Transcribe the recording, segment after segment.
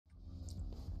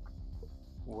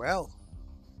Well,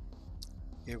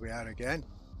 here we are again,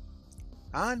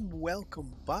 and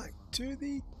welcome back to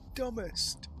the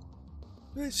dumbest,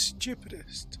 the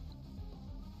stupidest,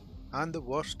 and the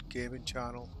worst gaming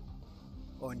channel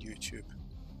on YouTube.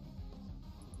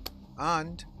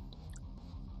 And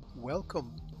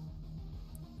welcome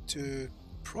to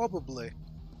probably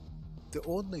the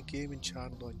only gaming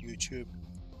channel on YouTube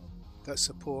that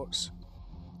supports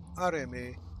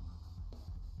RMA,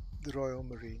 the Royal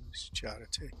Marines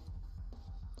charity.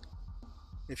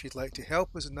 If you'd like to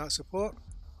help us in that support,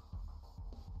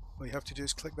 all you have to do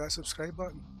is click that subscribe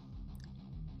button.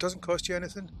 It doesn't cost you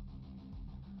anything,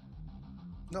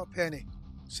 not a penny,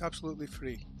 it's absolutely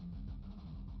free.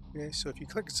 Okay, so if you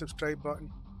click the subscribe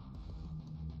button,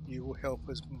 you will help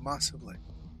us massively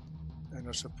in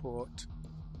our support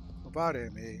of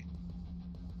RMA,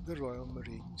 the Royal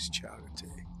Marines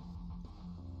charity.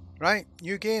 Right,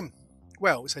 new game.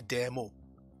 Well, it's a demo.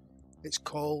 It's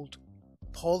called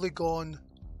Polygon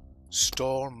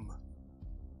Storm,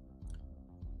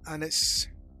 and it's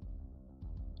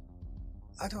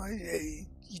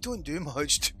you don't do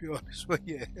much, to be honest with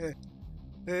you.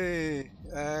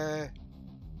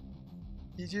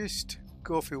 You just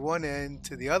go from one end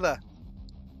to the other,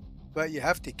 but you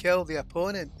have to kill the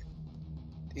opponent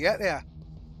to get there.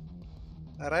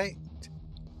 Alright,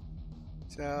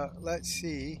 so let's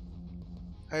see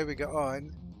how we get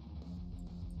on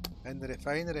in the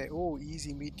refinery. Oh,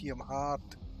 easy, medium, hard.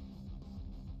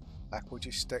 We'll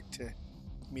just stick to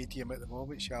medium at the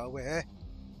moment, shall we, eh?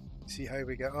 See how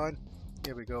we get on.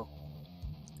 Here we go.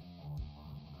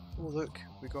 Oh look,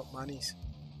 we got manies.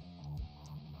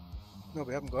 No,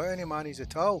 we haven't got any manies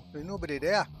at all. There's nobody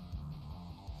there.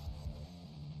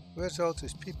 Where's all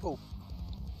these people?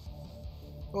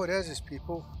 Oh, there's his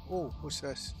people. Oh, what's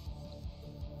this?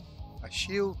 A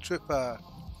shield trooper.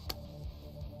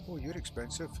 Oh, you're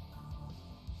expensive.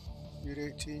 You're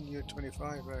 18, you're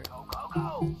 25, right?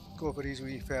 Go for these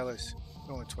wee fellas.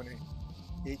 Oh, 20,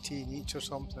 18 each or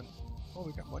something. Oh,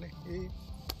 we got money. Hey.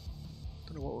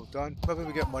 Don't know what we've done. Maybe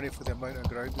we get money for the amount of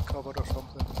ground we covered or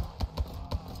something.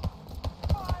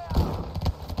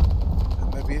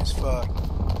 And maybe it's for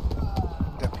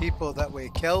the people that we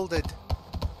killed it.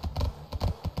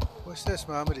 What's this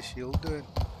man with the shield doing?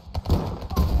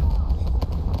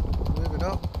 Moving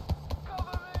up.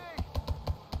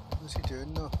 What's he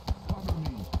doing though?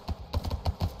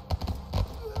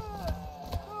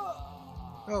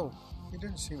 Oh, he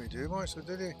didn't seem to do much, so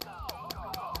did he?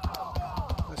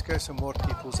 Let's get some more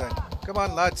peoples in. Come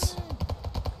on, lads.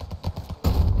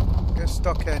 Get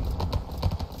stuck in.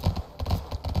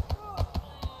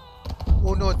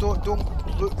 Oh no, don't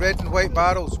look, red and white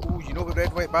barrels. Oh, you know what red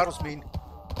and white barrels mean.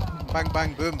 Bang,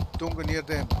 bang, boom. Don't go near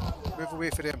them. Move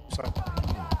away from them, son.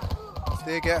 If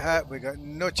they get hit, we got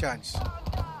no chance.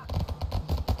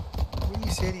 What are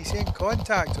you saying? He's saying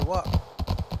contact or what?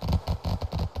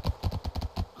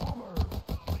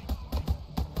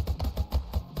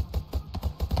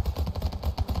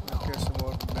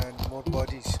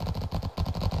 Bodies.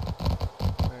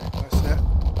 Right, that's it.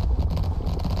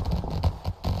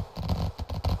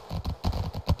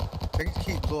 Things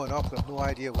keep blowing up, I've no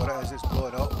idea what it is that's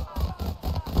blowing up.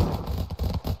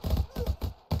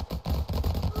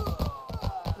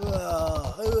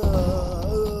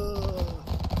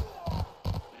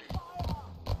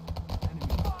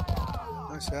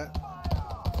 That's it.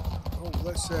 Oh,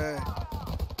 let's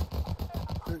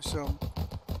put some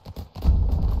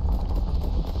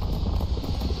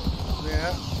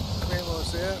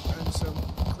claymores there and some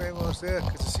claymores there,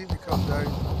 because they seem to come down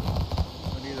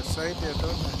on either side there,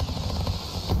 don't they?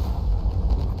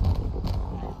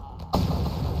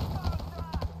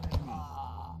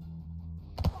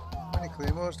 How many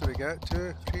claymores do we get?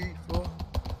 2, 3, 4?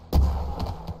 Oh,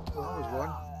 that was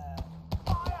one.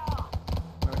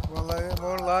 Right, come on,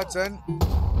 more lads in.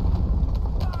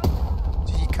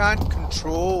 So you can't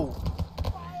control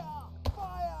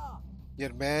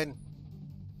your men.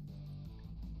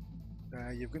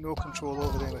 You've got no control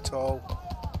over them at all.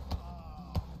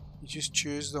 You just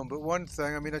choose them. But one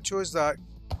thing, I mean, I chose that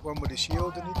one with the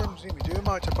shield and he didn't seem to do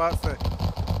much apart from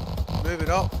moving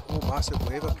up. Oh, massive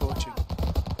wave approaching.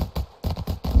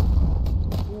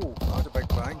 Oh, that was a big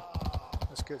bang.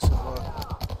 Let's get some more.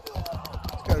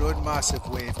 Let's get our own massive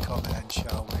wave coming in,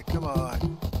 shall we? Come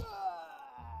on.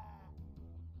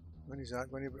 When is that?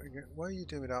 What are you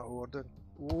doing with that hoarding?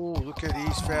 Oh, look at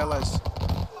these fellas.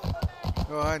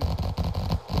 Go on.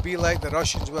 We'll be like the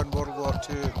Russians were in World War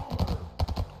II.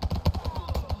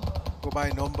 Go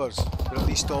by numbers, but at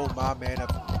least all my men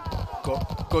have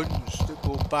got guns that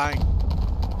go bang.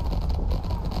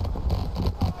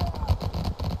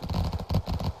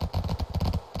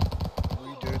 What are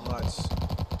you doing?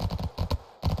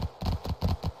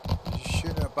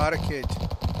 barricade.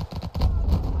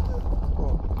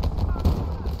 Oh.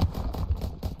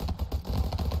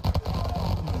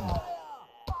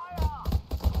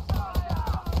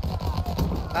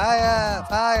 Fire!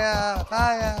 Fire!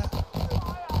 Fire!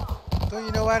 Don't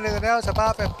you know anything else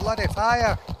apart from bloody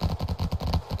fire?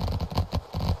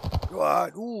 Go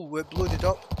on! Ooh, we're bloated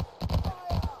up.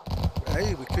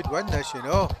 Hey, we could win this, you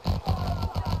know.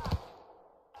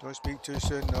 Don't speak too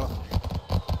soon, though.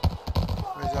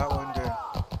 How's that one doing?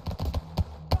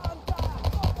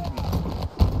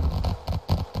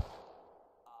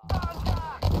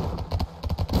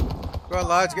 Go on,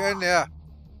 lads, get in there.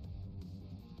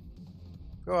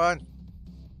 Go on.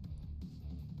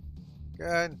 Get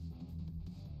in.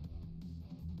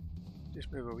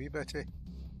 Just move a wee bitty.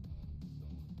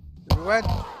 Did we win?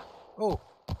 Oh.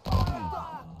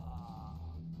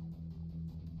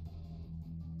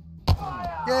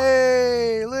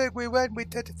 Yay! Look, we win. We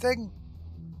did a thing.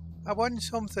 I won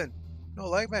something. Not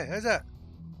like me, is it?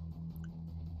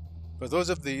 For those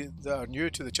of that are new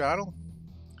to the channel,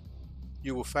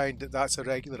 you will find that that's a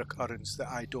regular occurrence that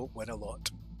I don't win a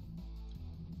lot.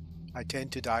 I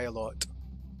tend to die a lot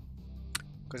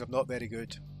because I'm not very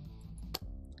good.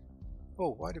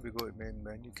 Oh, why did we go to main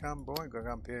menu?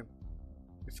 Campaign.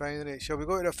 Refinery. Shall we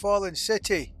go to the Fallen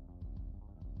City?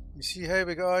 You see how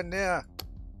we got on there?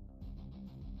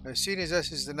 Now, seeing as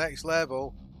this is the next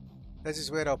level, this is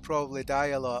where I'll probably die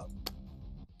a lot.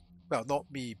 Well,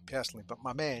 not me personally, but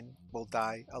my men will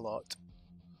die a lot.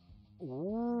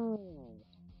 Ooh.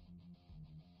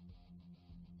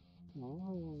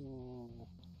 Ooh.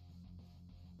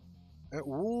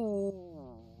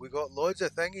 Ooh. We got loads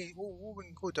of thingy. Ooh, we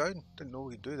can go down. Didn't know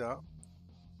we could do that.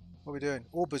 What are we doing?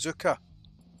 Oh, bazooka.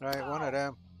 Right, one of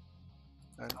them.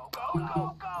 And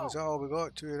is that all we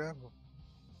got? Two of them.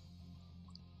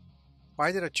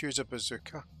 Why did I choose a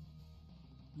bazooka?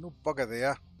 No bugger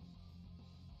there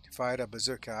to fire a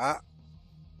bazooka at.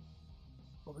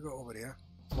 What have we got over here?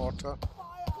 Mortar.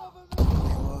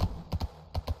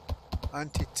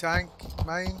 Anti-tank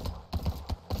mine.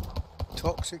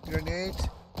 Toxic grenade.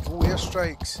 Oh,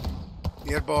 airstrikes.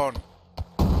 Airborne.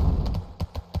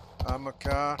 Armor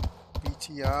car.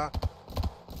 BTR.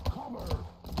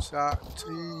 SAT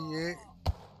 38.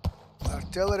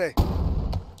 Artillery.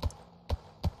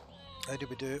 How do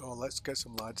we do it? Oh, let's get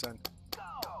some lads in.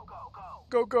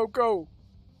 Go, go, go!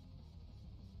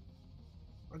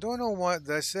 I don't know what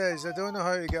this is. I don't know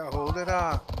how to get a hold of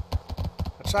that.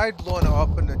 I tried blowing it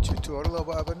up in the tutorial or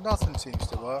whatever, nothing seems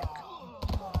to work.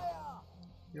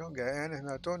 You don't get anything.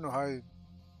 I don't know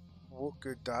what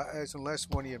good that is, unless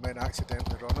one of your men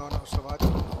accidentally run on it or something. I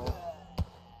don't know.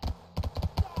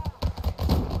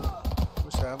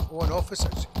 What's that? Oh, an officer.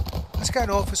 Let's get an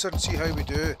officer and see how we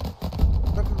do.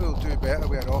 Maybe we'll do better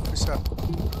with an officer.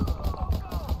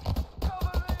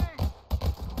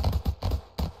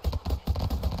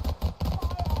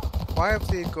 Why have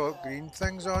they got green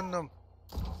things on them?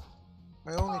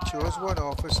 I only chose one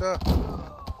officer.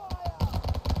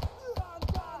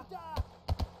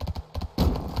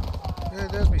 Yeah,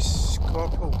 there's my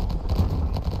corporal.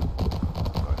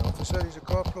 Not an officer, he's a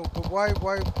corporal. But why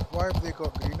have they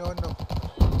got green on them?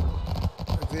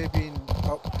 Have they been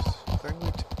up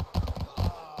thinged?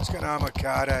 Let's get an armoured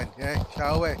car in, yeah,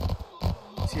 shall we?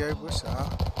 See how, what's that?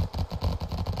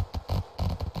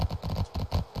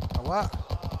 A what?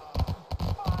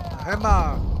 A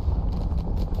hammer!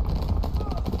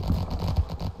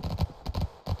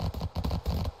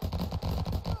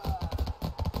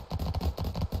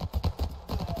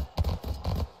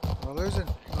 We're losing.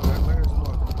 Oh, there's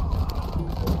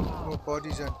more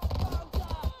bodies in.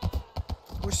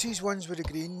 What's these ones with the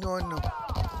green on them?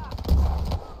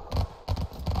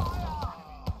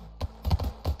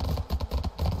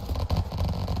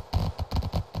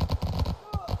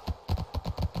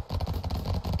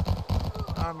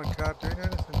 Armoured car doing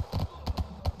anything?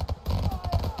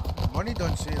 The money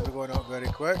don't seem to be going up very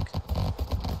quick.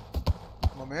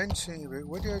 My men seem to be.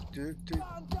 What do I do?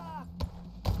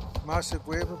 Massive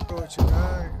wave approaching.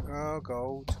 Right. Oh,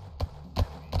 gold.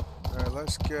 Right,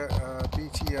 let's get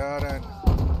BTR in.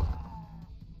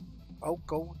 Oh,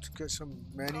 gold. Get some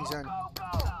minis in.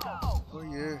 What are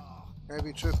you?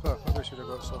 Heavy trooper. Maybe I should have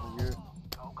got some of you.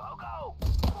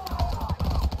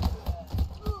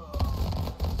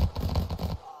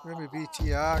 Maybe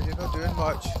BTR, you're not doing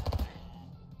much.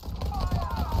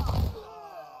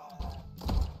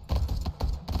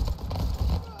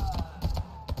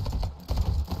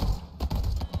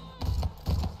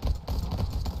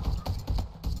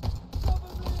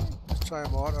 Let's try a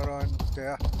mortar on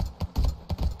there.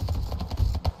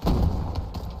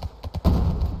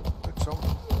 Good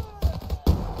something.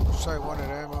 Let's try one of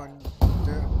them on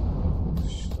there.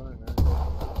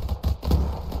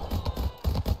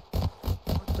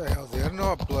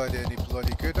 not bloody any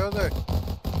bloody good, are they?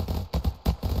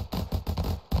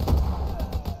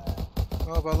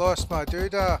 Oh, have I lost my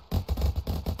doodah?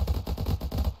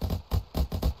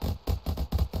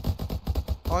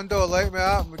 Hondo, light me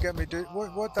up and get me do.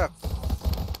 What the?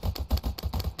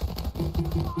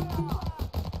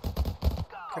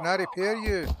 Can I repair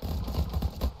you?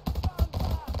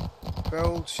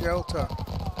 Build shelter.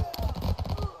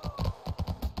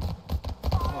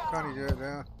 Oh, can't he do it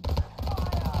there?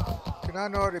 Can I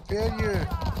not repair you?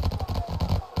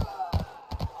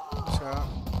 What's that?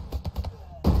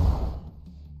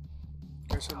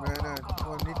 Get some men in.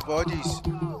 Oh, I need bodies.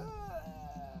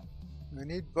 I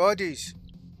need bodies.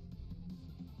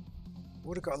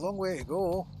 Would have got a long way to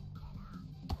go,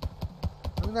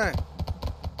 haven't I?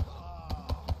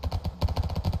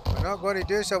 We're not going to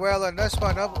do so well on this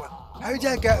one. How do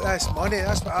I get this money?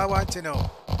 That's what I want to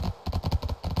know.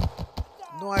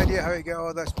 No idea how to get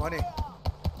all this money.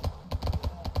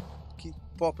 Keep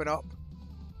popping up.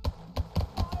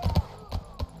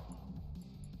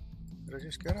 Did I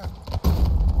just get it?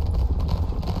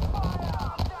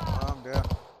 Oh, I'm there.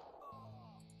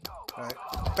 Right.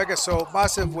 Big assault,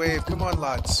 massive wave. Come on,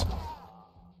 lads.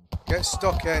 Get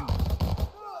stuck in.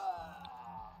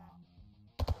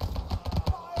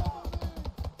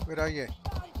 Where are you?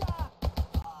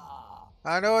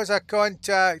 I know it's a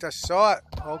contact. I saw it.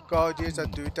 Oh god, here's a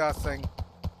doodah thing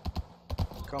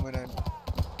coming in.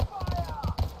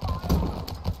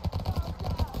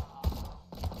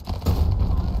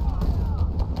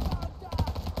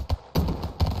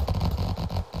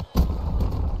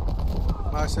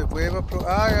 Massive wave approach.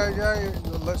 Yeah.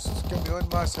 Let's get me on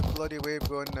massive bloody wave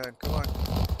going then. Come on.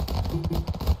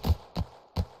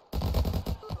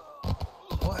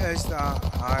 What is that?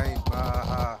 Hi,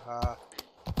 ha.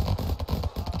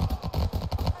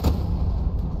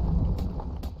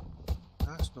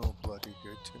 That's no bloody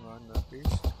good to man, that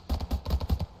beast.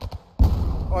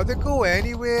 Oh, they go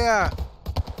anywhere.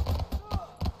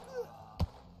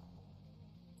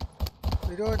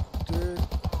 They don't do.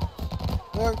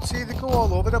 Look, see, they go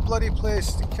all over the bloody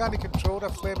place. You can't control the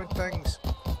flaming things.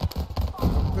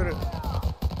 Put it.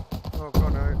 Oh,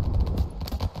 gone out.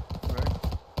 Right.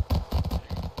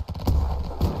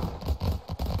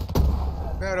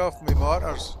 Better off my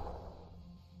mortars.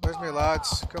 Where's my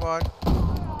lads? Come on.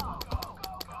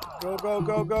 Go, go,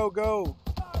 go, go, go.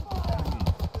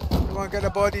 Come on, get the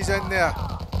bodies in there.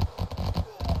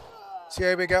 See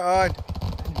how we get on.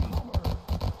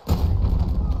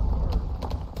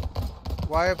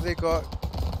 Why have they got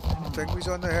thingies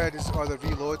on their head? Or they're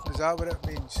reloading? Is that what it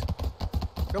means?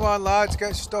 Come on, lads,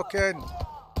 get stuck in.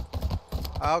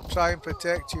 I'll try and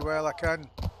protect you while I can.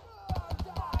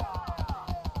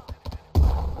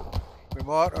 The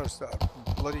mortars that are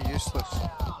bloody useless.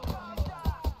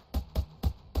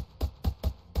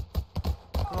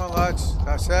 Come on, lads,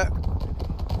 that's it.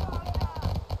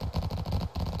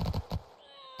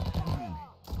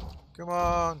 Come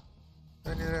on.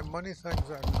 Any of them money things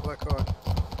that I can click on.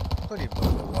 I don't even know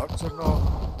if it works or not.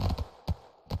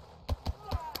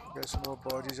 Get some more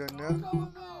bodies in there.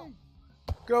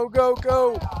 Go, go,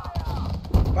 go!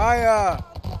 Fire!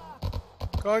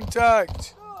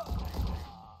 Contact!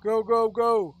 Go, go,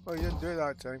 go! Oh, you didn't do it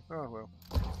that time. Oh, well.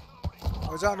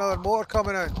 Oh, is that another motor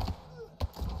coming in?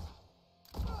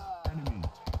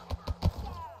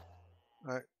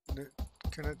 Right.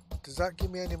 Does that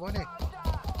give me any money?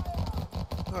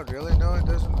 Not really, no it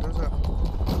doesn't, does it?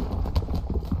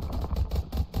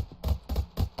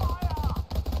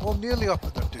 Oh, I'm nearly up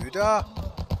at the doodah.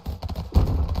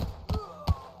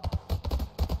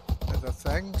 At the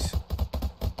things.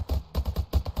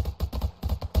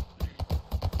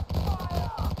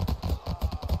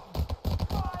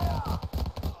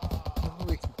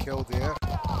 Maybe we can kill the air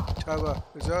tower.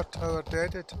 Is our tower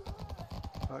deaded?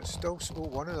 Oh, it's still, oh,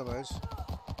 one of them is.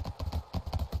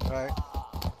 Right.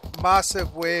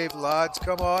 Massive wave, lads,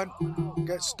 come on,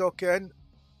 get stuck in.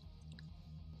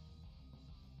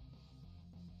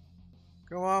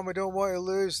 Come on, we don't want to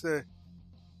lose the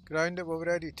ground that we've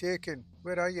already taken.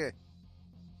 Where are you?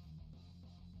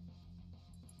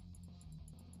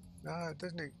 Nah, it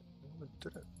doesn't.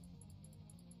 Did it?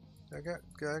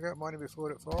 Did I get money before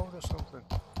it falls or something?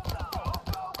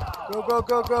 Go, go,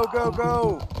 go, go, go,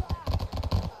 go!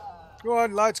 Go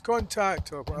on, lads,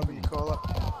 contact, or whatever you call it.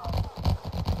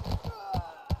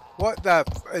 What the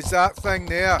is that thing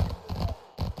there?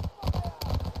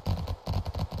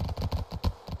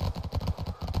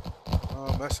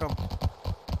 Oh, miss him.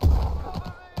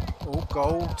 Oh,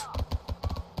 gold.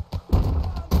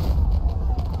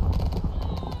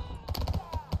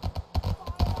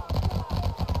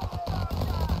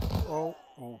 Oh,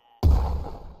 oh.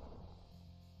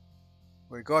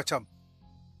 We got him.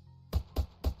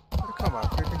 Oh, come on,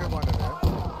 we can get one of them.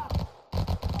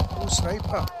 Oh,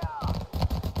 sniper.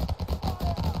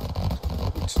 No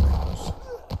good snipers.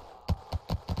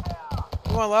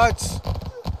 Come on, lads.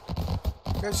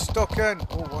 Get stuck in.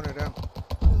 Oh, one of them.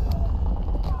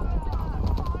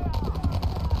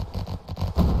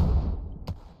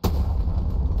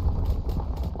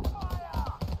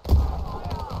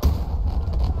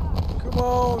 Come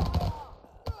on.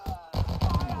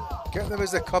 Get them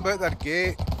as they come out their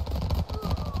gate.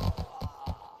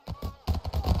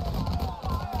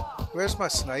 Where's my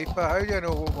sniper? How do I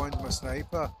know what one's my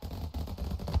sniper?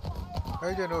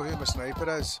 How do I know who my sniper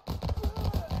is?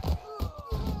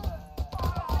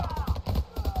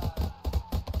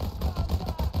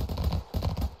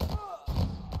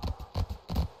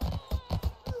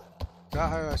 Is that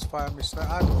how I spy my sniper?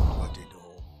 I don't bloody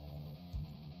know.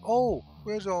 Oh,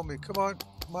 where's all me? Come on,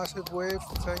 massive wave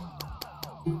thing.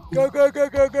 Go, go, go,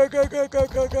 go, go, go, go, go,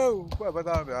 go, go. Whatever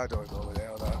that means, I don't know what the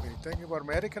hell that means. Think you were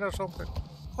American or something?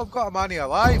 I've got a money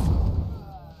alive.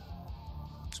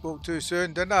 Spoke too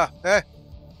soon, didn't I? Eh?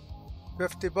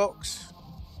 $50.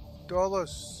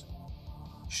 Dollars.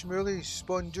 Schmoolies.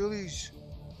 Spondoolies.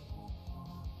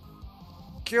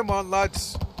 Come on,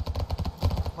 lads.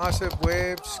 Massive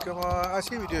waves. Come on. I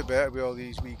see we do better with all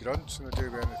these wee grunts than I do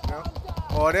with anything else.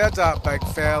 Oh, there's that big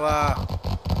fella.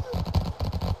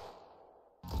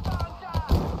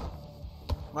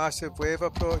 Massive wave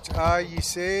approach. Ah, you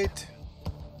said.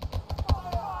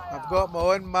 I've got my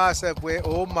own massive wave.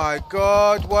 Oh my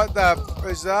god, what the f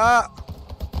is that?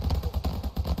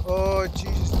 Oh,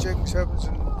 Jesus, jinx heavens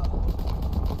and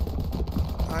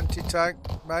anti-tank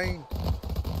mine.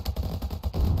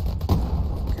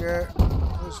 Okay,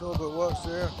 let's hope it works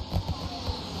there.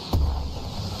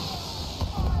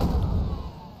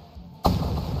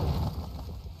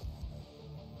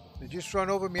 You just run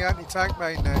over me anti-tank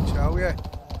mine then, shall we?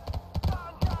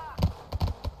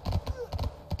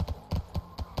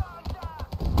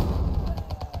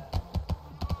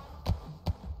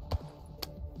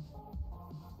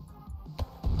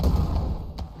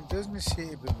 Doesn't seem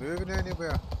to be moving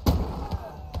anywhere.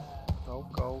 Oh,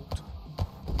 gold.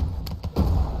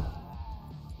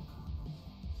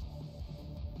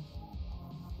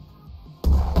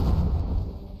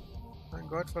 Thank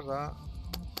God for that.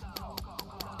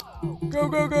 Go,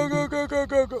 go, go, go, go, go,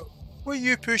 go, go. What are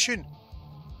you pushing?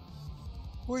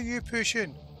 What are you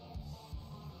pushing?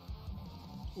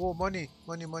 Oh, money.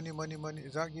 Money, money, money, money.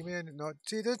 Does that give me anything? No,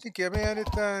 see, it doesn't give me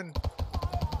anything.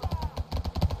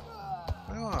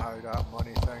 I don't know how that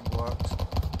money thing works.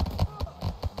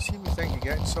 You seem to think you're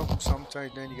getting something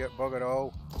sometimes, then you get bugger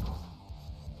all.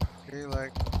 Okay,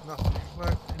 like nothing.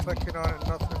 Like clicking on it,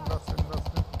 nothing, nothing,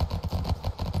 nothing.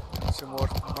 Need some more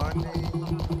money.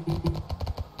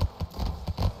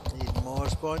 Need more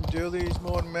spondoolies,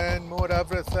 more men, more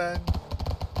everything.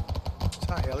 What's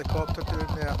that helicopter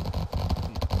doing there?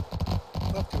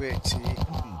 We'll have to wait and see.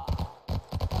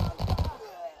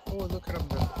 Oh, look at him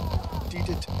there.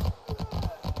 Deeded.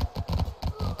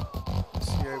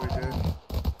 How we doing?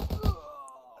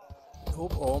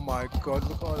 Oh my god,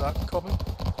 look at all that coming.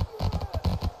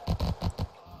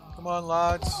 Come on,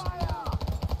 lads.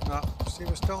 Nah, see,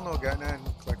 we're still not getting in.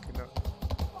 Clicking it.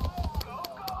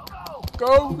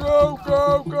 Go, go,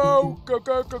 go, go, go,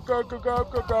 go, go, go, go, go,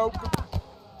 go, go.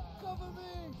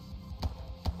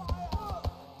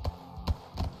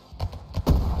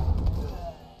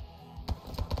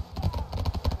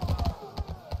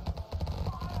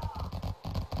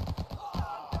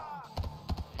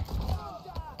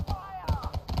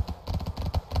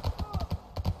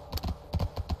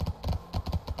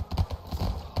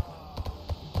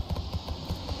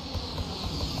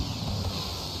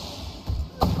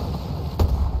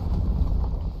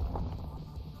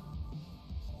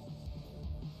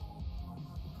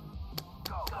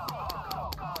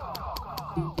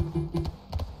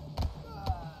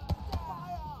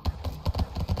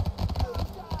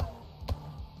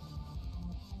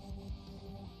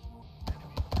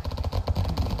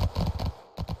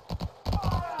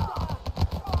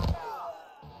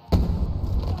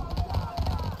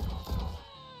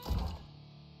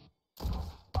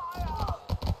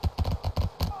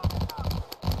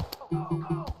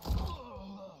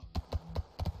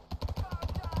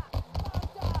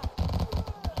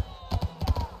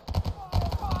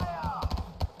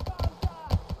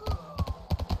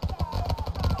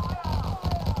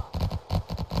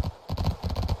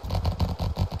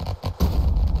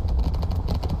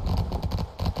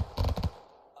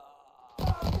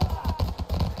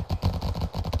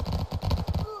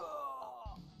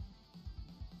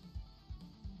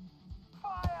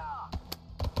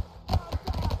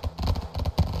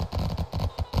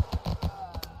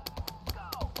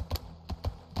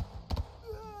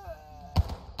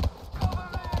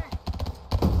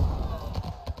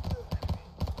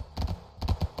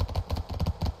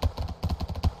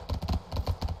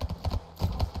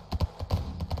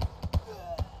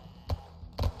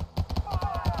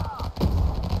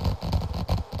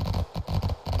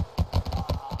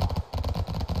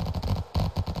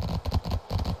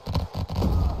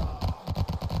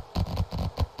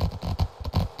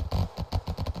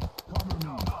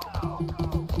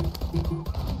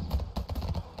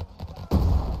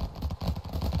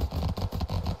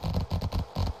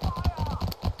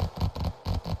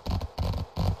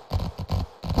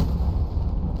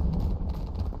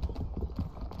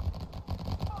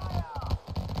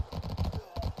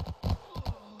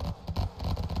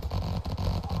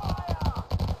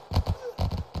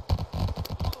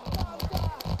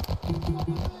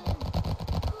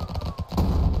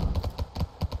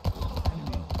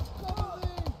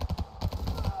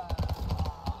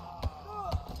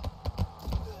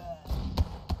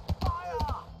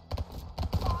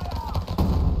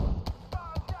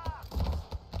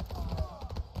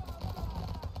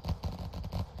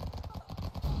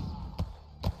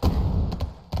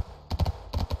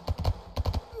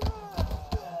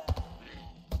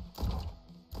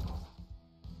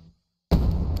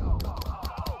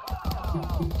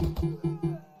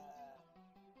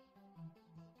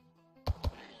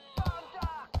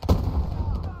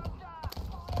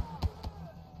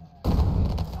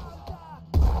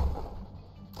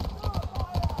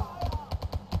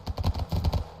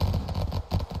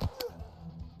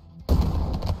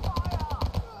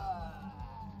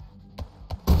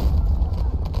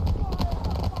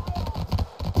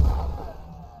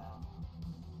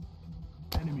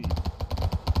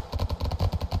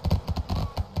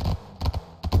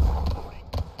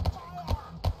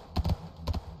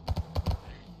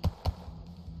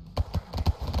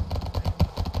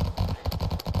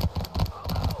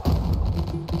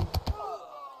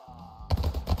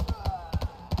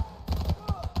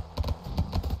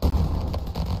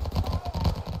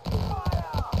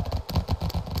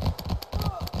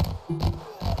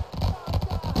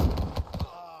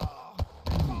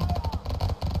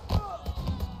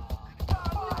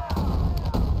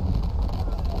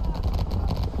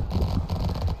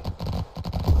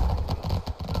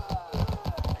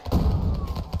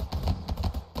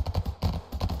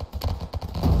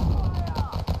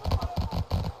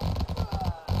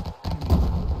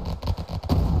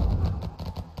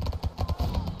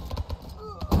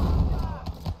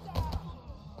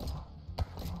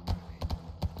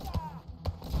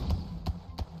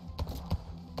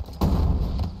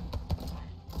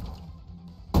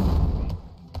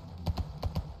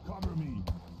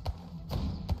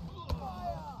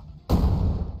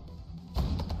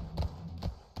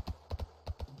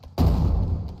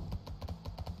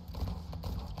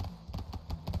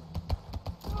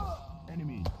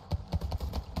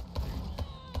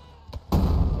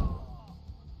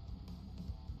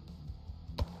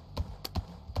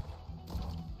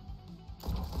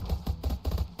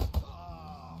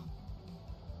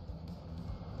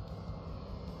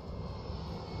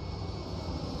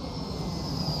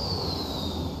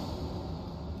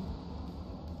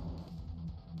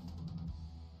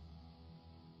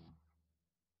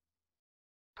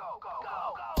 Go, go, go.